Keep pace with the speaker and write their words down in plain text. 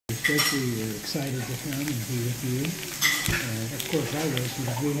especially were excited to come and be with you. Of course I was,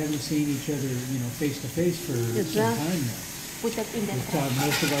 because we haven't seen each other, face to face for some time now. Put that in that.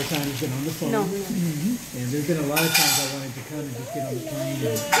 Most of our time has been on the phone. No. And there's been a lot of times I wanted to come and just get on the plane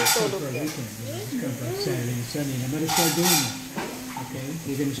and come for a weekend. Just come for Saturday and Sunday. And I'm going to start doing that. Okay?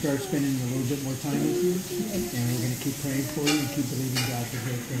 We're going to start spending a little bit more time with you. And we're going to keep praying for you and keep believing God for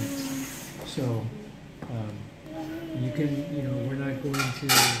great things. So, you can, we're not going to,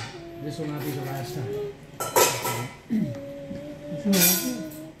 this will not be the last time. Okay?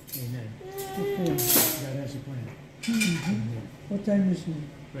 Amen. God has a plan. What time is it?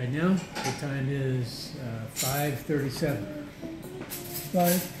 Right now, the time is 5:37.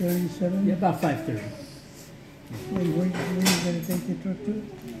 5:37? Yeah, about 5:30. And when are you going to take the truck to?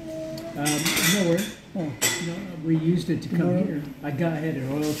 Nowhere. Oh. No, we used it to come here. I had an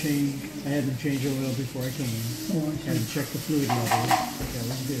oil change. I had them change oil before I came. Oh, I see. Had them check the fluid level. That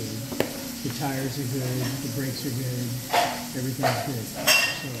was good. The tires are good. The brakes are good. Everything's good.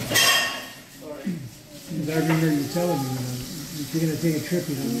 So, because I remember you telling me, if you're going to take a trip,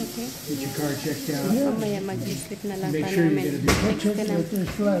 get your car checked out. Make sure you're going to be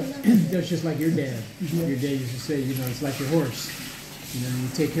flat. That's just like your dad. Your dad used to say, it's like your horse. You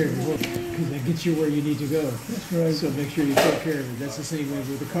take care of your horse because that gets you where you need to go. That's right. So make sure you take care of it. That's the same way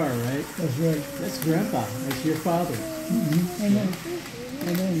with the car, right? That's right. That's Grandpa. That's your father. I know.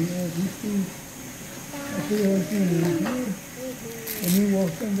 Yeah, I feel like when you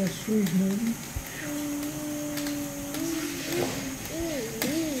walk on that street, maybe.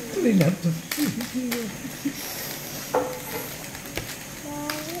 Clean up the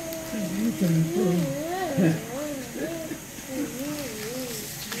you can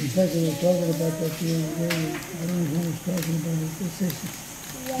in fact, we were talking about that the other day. I don't know who was talking about it. They said,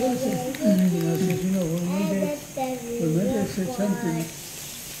 and I said, when my dad said something,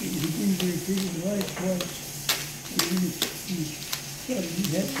 he didn't repeat it twice. He had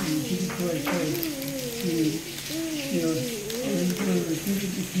to repeat it twice. When he repeated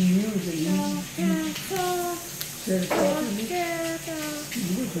it, he knew that he said it properly. He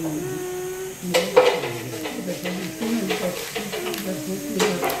listened. That's what we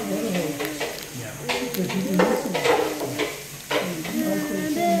have. Yeah. Because he didn't listen. I said the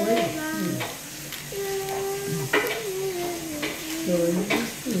same way.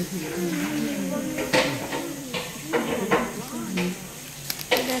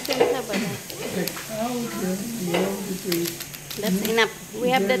 That's enough. We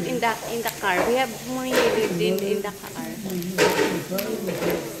have that in the car. We have more in the car.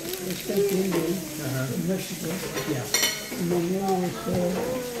 In Mexico. Yeah. And then now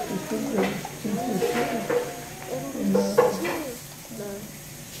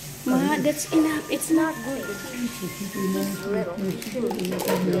Ma, that's enough. It's not good.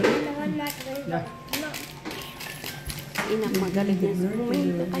 Yeah. Enough, magalit na.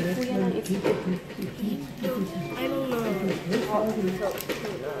 Wait, kay kuya lang ito. I don't know.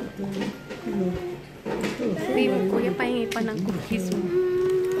 Babe, kuya pahingi pa ng cookies mo.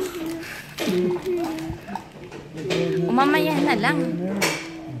 Mamaya na lang.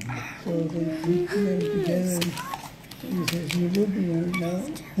 So they meet together and he says, you will be here now.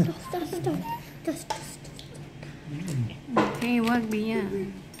 Okay, wag biya.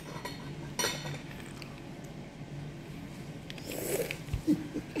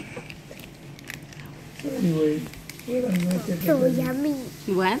 Anyway, well, I'm not So yummy.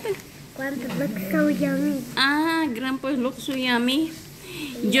 What? Grandpa looks so yummy. Ah, Grandpa looks so yummy.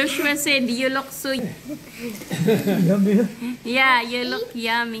 Joshua said you look so... yummy. Yeah, you look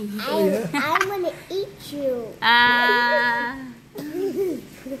yummy. I want to eat you.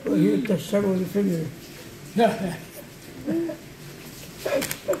 Well, you just shovel the finger.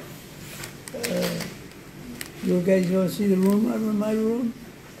 You guys want to see the room? I'm in my room.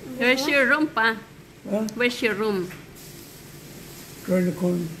 Where's your room, pa? Huh? Where's your room? Right in the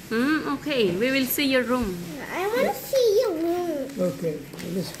corner. Okay, we will see your room. I want to see your room. Okay,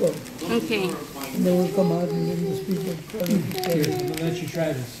 well, let's go. Okay. And then we'll come out and then the speaker. Here, I'm going to let you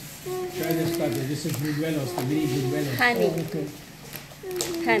try this. Try this, Father. This is buñuelos, the mini buñuelos. Honey, Okay.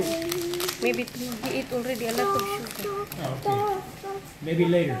 honey. Maybe he ate already a lot of sugar. Oh, okay. Maybe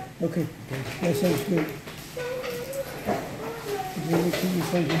later. Okay, that sounds good. Then we can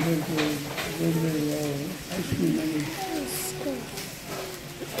find some regular ice cream.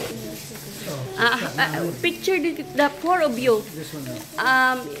 Picture the four of you. This one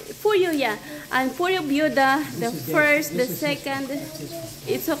now. For you, yeah. And for of you, the first, the second.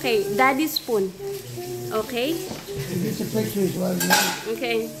 It's okay. Daddy's spoon. Okay? It's a picture as well.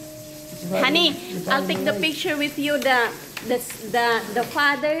 Okay. Honey, I'll take the picture with you, the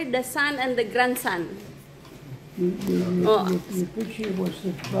father, the son, and the grandson. Your picture was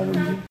the bottom.